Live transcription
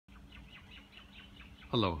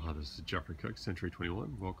Aloha, this is Jeffrey Cook, Century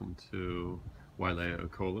 21. Welcome to Wailea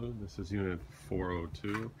Ekolu. This is unit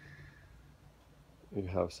 402. You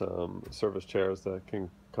have some service chairs that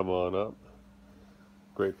can come on up.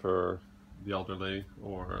 Great for the elderly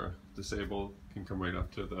or disabled. Can come right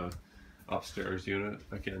up to the upstairs unit.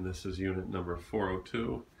 Again, this is unit number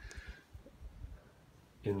 402.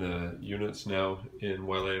 In the units now in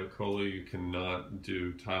Wailea Ekolu, you cannot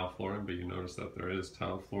do tile flooring, but you notice that there is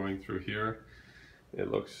tile flooring through here. It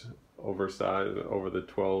looks oversized, over the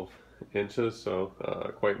 12 inches, so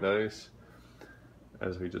quite nice.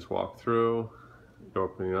 As we just walk through,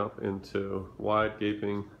 opening up into wide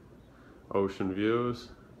gaping ocean views.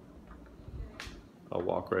 I'll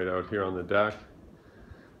walk right out here on the deck.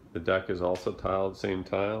 The deck is also tiled, same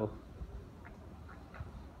tile.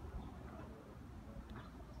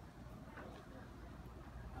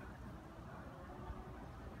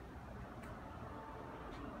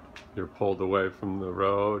 You're pulled away from the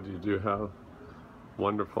road. You do have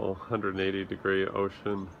wonderful 180-degree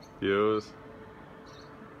ocean views.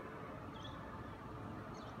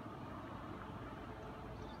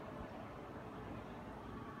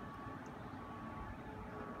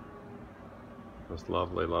 Just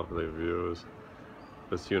lovely, lovely views.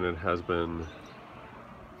 This unit has been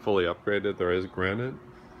fully upgraded. There is granite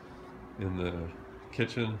in the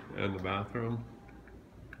kitchen and the bathroom.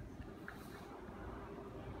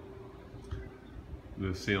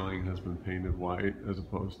 The ceiling has been painted white as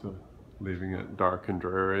opposed to leaving it dark and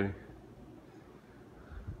dreary.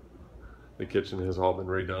 The kitchen has all been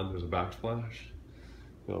redone. There's a backsplash.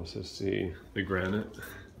 You also see the granite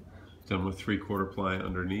done with 3/4 ply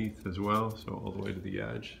underneath as well, so all the way to the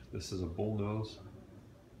edge. This is a bullnose.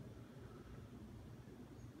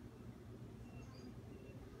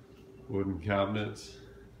 Wooden cabinets,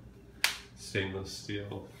 stainless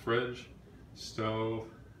steel fridge, stove,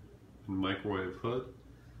 microwave hood,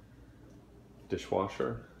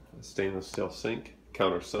 dishwasher, stainless steel sink,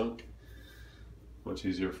 countersunk, much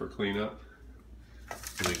easier for cleanup.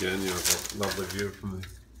 And again, you have a lovely view from the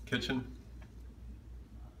kitchen.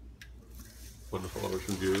 Wonderful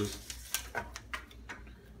ocean views.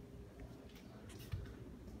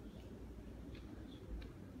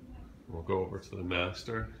 We'll go over to the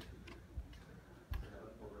master.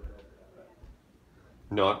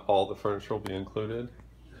 Not all the furniture will be included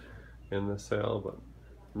in the sale, but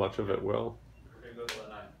much of it will.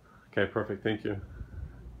 Okay, perfect, thank you.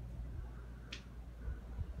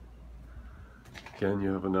 Again,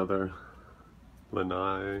 you have another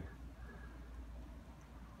lanai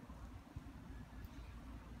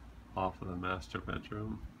off of the master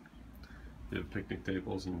bedroom. You have picnic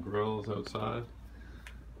tables and grills outside.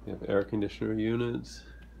 You have air conditioner units.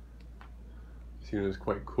 This unit is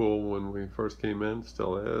quite cool when we first came in,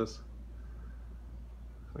 still is.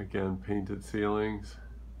 Again, painted ceilings,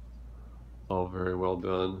 all very well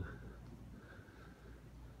done.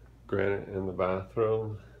 Granite in the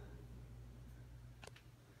bathroom.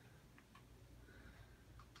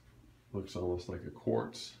 Looks almost like a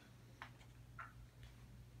quartz.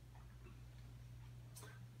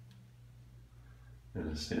 And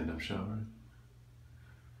a stand-up shower.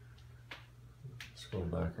 Scroll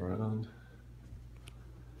back around.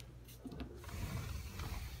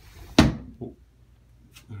 Oh,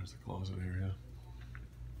 there's the closet area.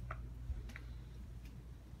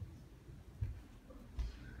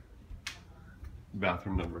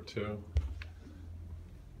 Bathroom number 2.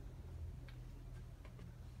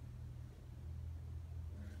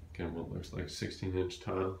 Again, what looks like 16-inch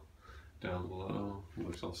tile down below. It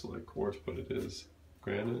looks also like quartz, but it is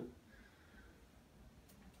granite.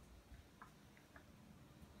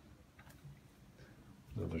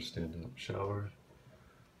 Another stand-up shower.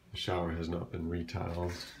 The shower has not been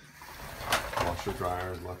retiled. Washer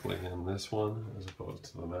dryer is luckily in this one as opposed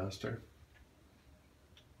to the master.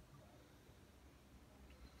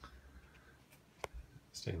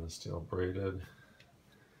 Stainless steel braided,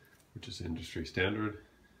 which is industry standard.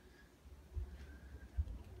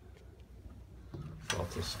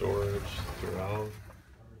 Lots of storage throughout.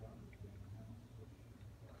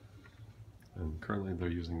 And currently they're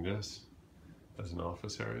using this as an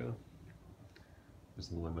office area. There's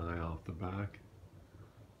the lanai off the back.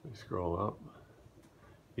 We scroll up.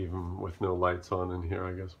 Even with no lights on in here,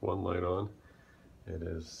 I guess one light on, it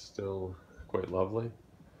is still quite lovely.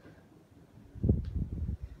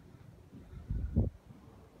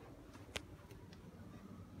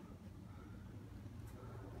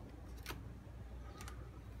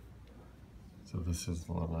 So this is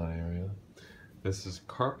the lanai area. This is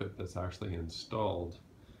carpet that's actually installed.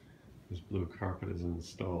 This blue carpet is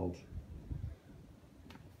installed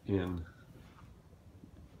in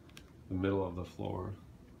the middle of the floor,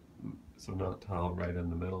 so not tile right in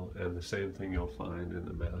the middle, and the same thing you'll find in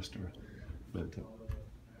the master. Meant to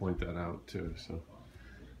point that out too. So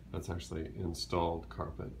that's actually installed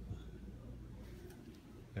carpet.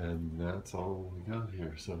 And that's all we got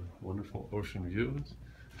here. So wonderful ocean views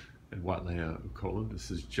at Wailea Ekolu.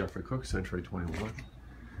 This is Jeffrey Cook, Century 21.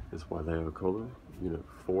 It's Wailea Ekolu, Unit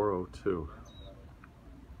 402.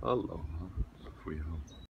 Aloha.